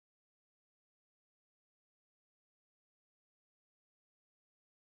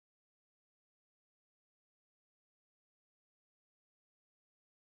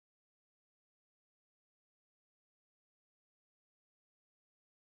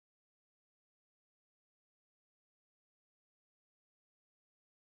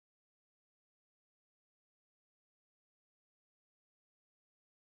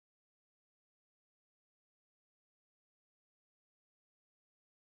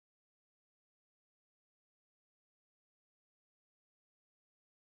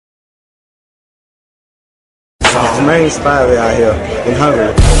Jermaine Spivey out here in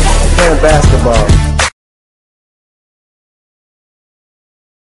Hungary, playing basketball.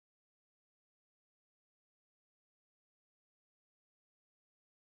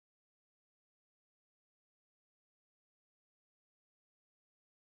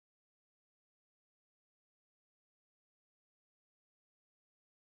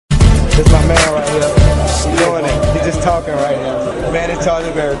 This is my man right here. He's doing it. He's just talking right here. Man in charge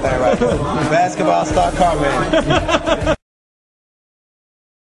of everything right here. Basketball star car man.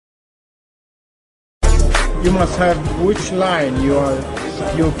 You must have which line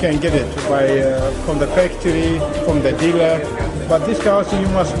you can get it by from the factory, from the dealer. But this car also you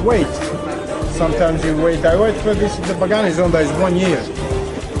must wait. Sometimes you wait. I wait for this. The Pagani Zonda is 1 year.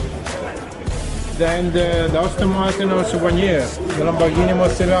 Then the Aston Martin also 1 year. The Lamborghini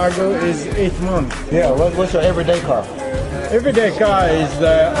Murcielago is 8 months. Yeah, what's your everyday car? Everyday car is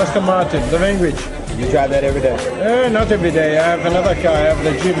the Aston Martin, the language. You drive that every day? Not every day. I have another car. I have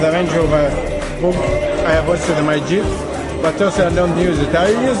the Jeep, the Range Rover. I have also my Jeep, but also I don't use it. I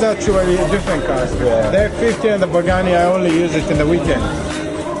use actually different cars. Yeah. The 50 and the Pagani, I only use it in the weekend.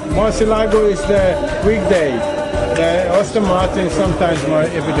 Murcielago is the weekday. The Aston Martin sometimes more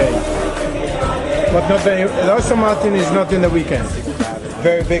every day. But not the Aston Martin is not in the weekend.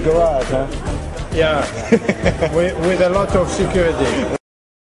 Very big garage, huh? Yeah, with a lot of security.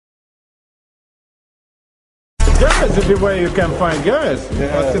 Girls is the way you can find girls.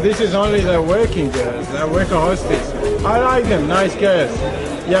 Yeah. But this is only the working girls, the working hostess. I like them, nice girls.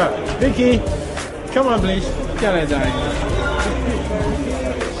 Yeah, Vicky, come on please.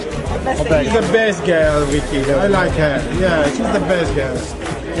 She's the best girl, Vicky. I like her. Yeah, she's the best girl.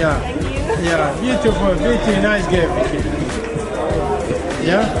 Yeah. Yeah, beautiful, beauty, nice girl, Vicky.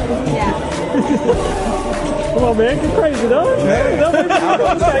 Yeah? Yeah. Come on, man, get crazy, though.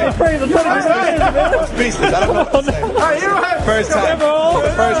 Get crazy. Speechless. I don't know what to say. First time.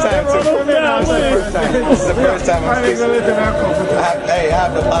 First time, too. This is the first time I'm speechless. Hey, I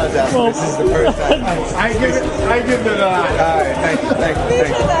have to apologize for this. This is the first time. I give it a line. All right, thank you.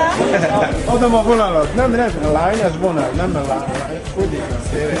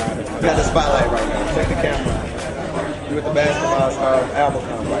 You got the spotlight right now. Check the camera. You with the basketball star of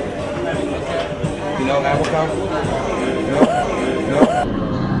Albacomp right now. You know Albacomp? No?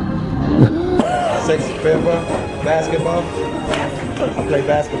 Sexy Fever, basketball. I play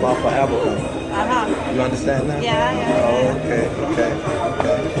basketball for Albacomp. You understand that? Yeah. Oh, okay.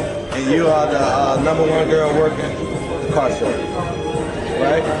 And you are the #1 girl working the car show,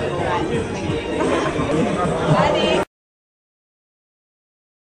 right?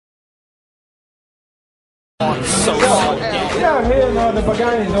 Yeah, here now the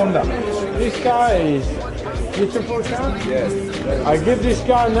Pagani Zonda. This car is beautiful car. Yes. I give this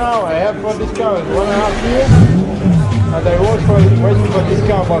car now. I have for this car 1.5 years, and I waiting for this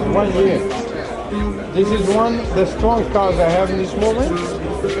car about 1 year. This is the strong cars I have in this moment.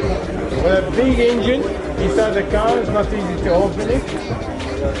 With a big engine inside the car, it's not easy to open it.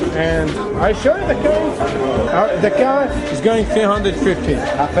 And I show you the car is going 350.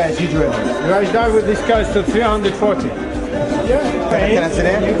 How fast you drive? I drive with this car to 340. Yeah. Can I sit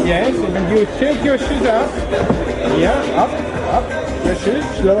down? Yes, and you take your shoes up. Yeah, up. Your shoes,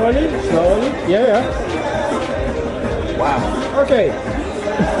 slowly. Yeah. Wow. Okay.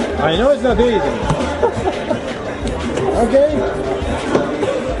 I know it's not easy. Okay.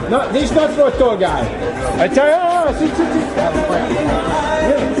 No, this is not for a tall guy. I tell you, sit.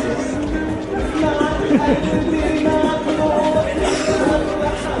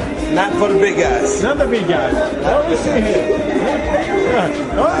 Not for the big guys. Not the big guys. What we see here? Yeah.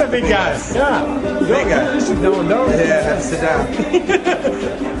 Not the big guys. Yeah. Big guys. Don't. Yeah, I have to sit down.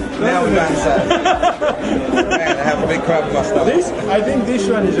 Now we're inside. Man, I have a big crowd in my stomach. I think this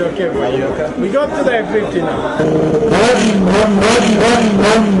one is okay for you. Okay. We got to the F50 now.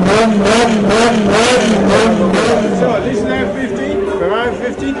 So this is the F50, Ferrari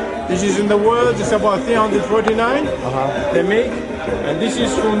 50. This is in the world, it's about 349 they make. And this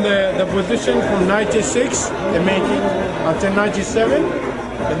is from the production from 96, they make it until 97.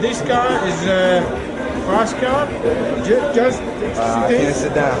 And this car is a fast car, just I can't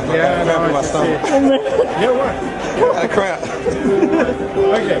sit down. Yeah, I got a cramp in my stomach. Yeah, what? I got a cramp.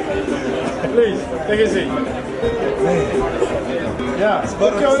 Okay, please, take a seat. Yeah,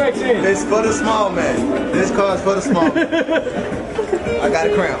 what's your next thing? It's for the small man. This car is for the small man. I got a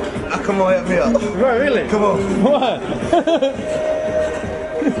cramp. Come on, help me up. Right, really? Come on. What?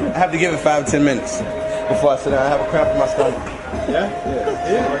 I have to give it 5 to 10 minutes before I sit down. I have a cramp in my stomach. Yeah?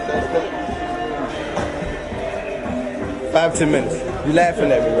 Yeah. 5 to 10 minutes. You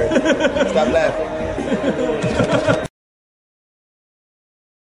laughing at me, right? Stop laughing. I'm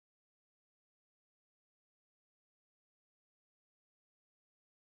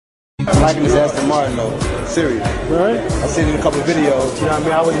liking this Aston Martin though, serious. Right? I've seen it in a couple of videos, you know what I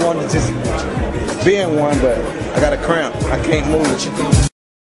mean? I always wanted to just be in one, but I got a cramp. I can't move it.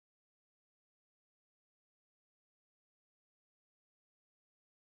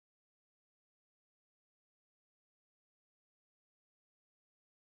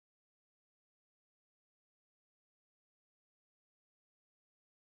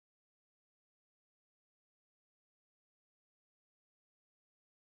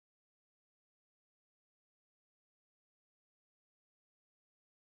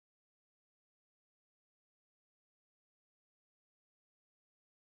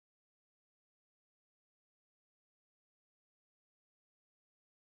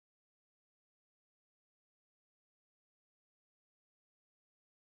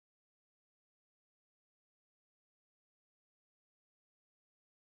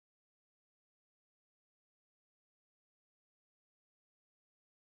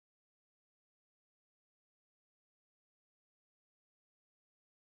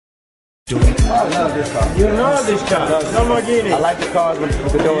 I love this car. You know this car, Lamborghini. I like the cars when the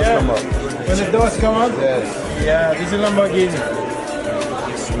doors come up. When the doors come up? Yeah. Yeah, this is Lamborghini.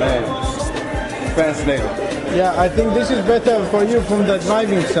 Man, fascinating. Yeah, I think this is better for you from the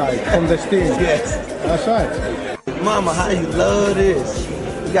driving side, from the steering. Yes. That's right. Mama, how you love this.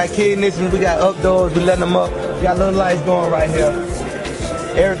 We got kid ignitions, we got up doors, we letting them up. We got little lights going right here.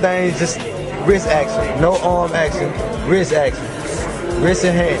 Everything's just wrist action, no arm action, wrist action. Wrist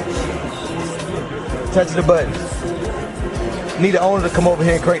and hand. Touch the buttons. Need the owner to come over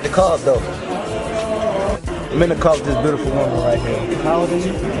here and create the car though. I'm in the car with this beautiful woman right here. How old are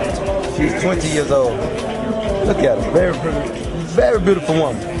you? She's 20 years old. Look at her, very pretty, very beautiful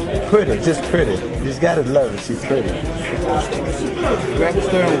woman. Pretty, just pretty. You just gotta love it, she's pretty. Grab the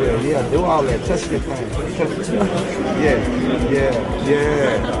steering wheel, yeah, do all that, touch the thing.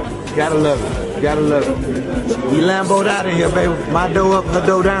 Yeah. Gotta love it, gotta love it. We Lambo'd out of here, baby. My dough up, her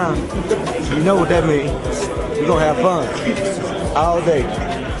dough down. You know what that means. We're gonna have fun all day.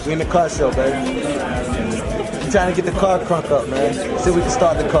 We in the car show, baby. We're trying to get the car crunk up, man. See if we can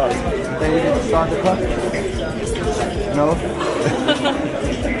start the car. You think we can start the car? No?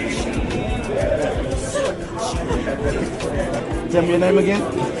 Tell me your name again?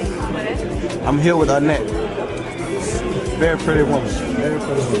 I'm here with Annette. Very pretty woman. Very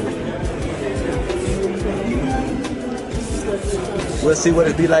pretty woman. We'll see what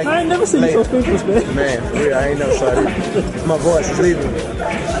it be like. I ain't never seen you so speechless, man. Man, for real, I ain't never saw it. My voice is leaving me.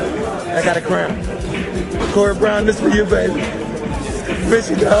 I got a cramp. Corey Brown, this for you, baby. Miss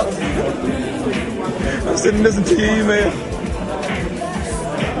you, dog. I'm sitting listening to your email.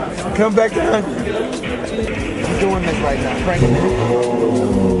 Come back down. I'm doing this right now, cranking it.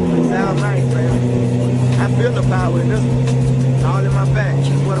 Sounds nice, man. I feel the power in this one. All in my